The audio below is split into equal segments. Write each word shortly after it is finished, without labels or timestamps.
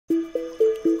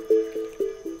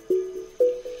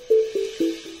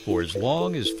For as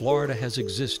long as Florida has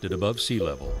existed above sea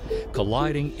level,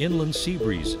 colliding inland sea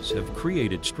breezes have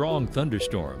created strong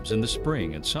thunderstorms in the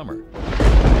spring and summer.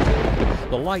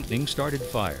 The lightning started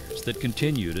fires that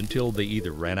continued until they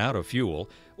either ran out of fuel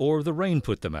or the rain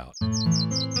put them out.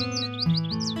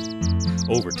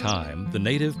 Over time, the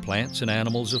native plants and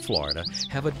animals of Florida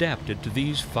have adapted to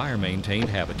these fire-maintained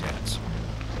habitats.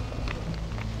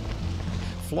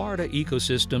 Florida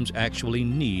ecosystems actually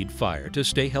need fire to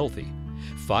stay healthy.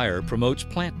 Fire promotes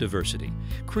plant diversity,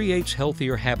 creates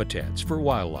healthier habitats for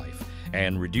wildlife,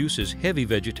 and reduces heavy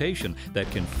vegetation that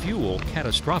can fuel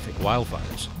catastrophic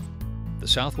wildfires. The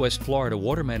Southwest Florida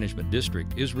Water Management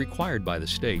District is required by the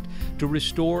state to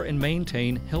restore and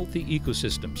maintain healthy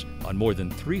ecosystems on more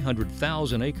than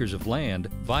 300,000 acres of land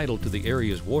vital to the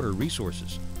area's water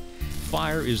resources.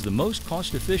 Fire is the most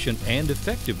cost-efficient and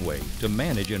effective way to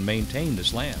manage and maintain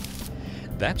this land.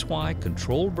 That's why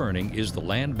controlled burning is the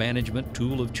land management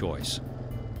tool of choice.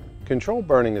 Controlled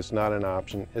burning is not an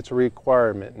option, it's a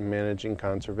requirement in managing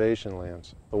conservation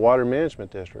lands. The Water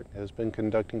Management District has been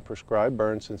conducting prescribed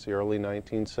burns since the early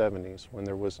 1970s, when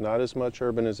there was not as much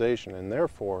urbanization and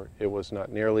therefore it was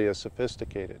not nearly as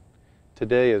sophisticated.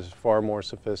 Today is far more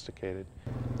sophisticated.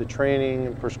 The training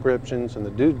and prescriptions and the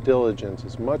due diligence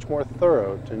is much more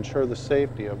thorough to ensure the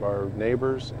safety of our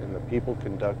neighbors and the people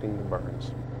conducting the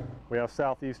burns. We have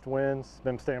southeast winds,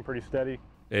 been staying pretty steady.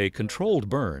 A controlled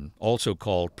burn, also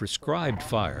called prescribed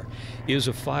fire, is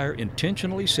a fire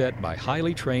intentionally set by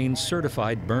highly trained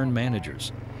certified burn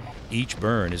managers. Each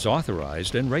burn is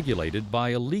authorized and regulated by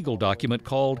a legal document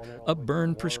called a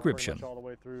burn prescription.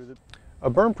 A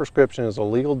burn prescription is a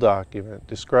legal document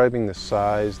describing the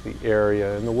size, the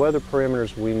area, and the weather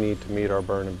parameters we need to meet our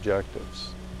burn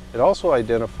objectives. It also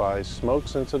identifies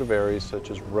smoke-sensitive areas such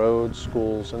as roads,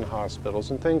 schools, and hospitals,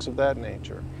 and things of that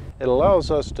nature. It allows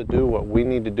us to do what we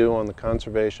need to do on the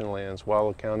conservation lands while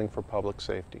accounting for public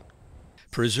safety.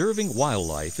 Preserving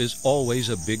wildlife is always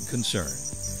a big concern.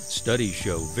 Studies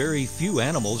show very few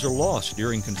animals are lost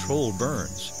during controlled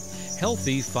burns.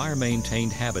 Healthy,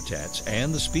 fire-maintained habitats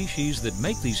and the species that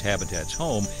make these habitats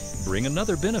home bring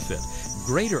another benefit: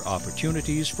 greater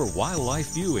opportunities for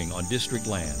wildlife viewing on district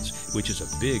lands, which is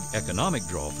a big economic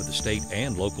draw for the state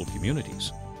and local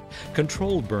communities.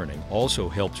 Controlled burning also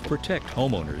helps protect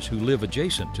homeowners who live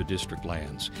adjacent to district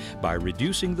lands by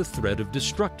reducing the threat of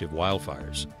destructive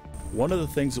wildfires. One of the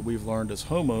things that we've learned as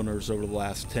homeowners over the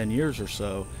last 10 years or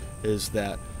so is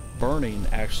that burning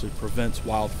actually prevents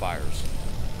wildfires.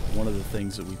 One of the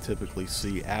things that we typically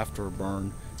see after a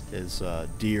burn is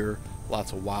deer,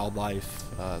 lots of wildlife.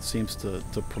 Seems to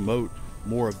promote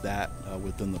more of that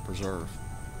within the preserve.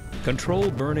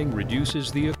 Controlled burning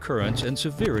reduces the occurrence and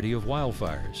severity of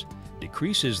wildfires,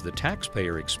 decreases the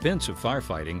taxpayer expense of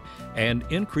firefighting, and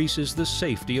increases the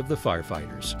safety of the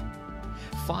firefighters.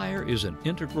 Fire is an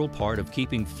integral part of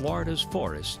keeping Florida's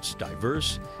forests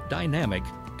diverse, dynamic,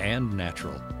 and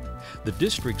natural. The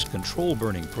district's control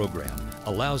burning program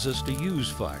allows us to use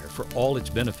fire for all its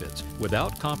benefits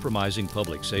without compromising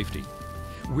public safety.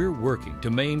 We're working to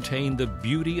maintain the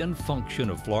beauty and function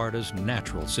of Florida's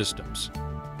natural systems.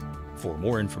 For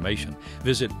more information,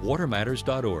 visit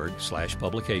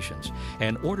watermatters.org/publications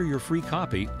and order your free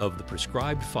copy of the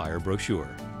Prescribed Fire brochure.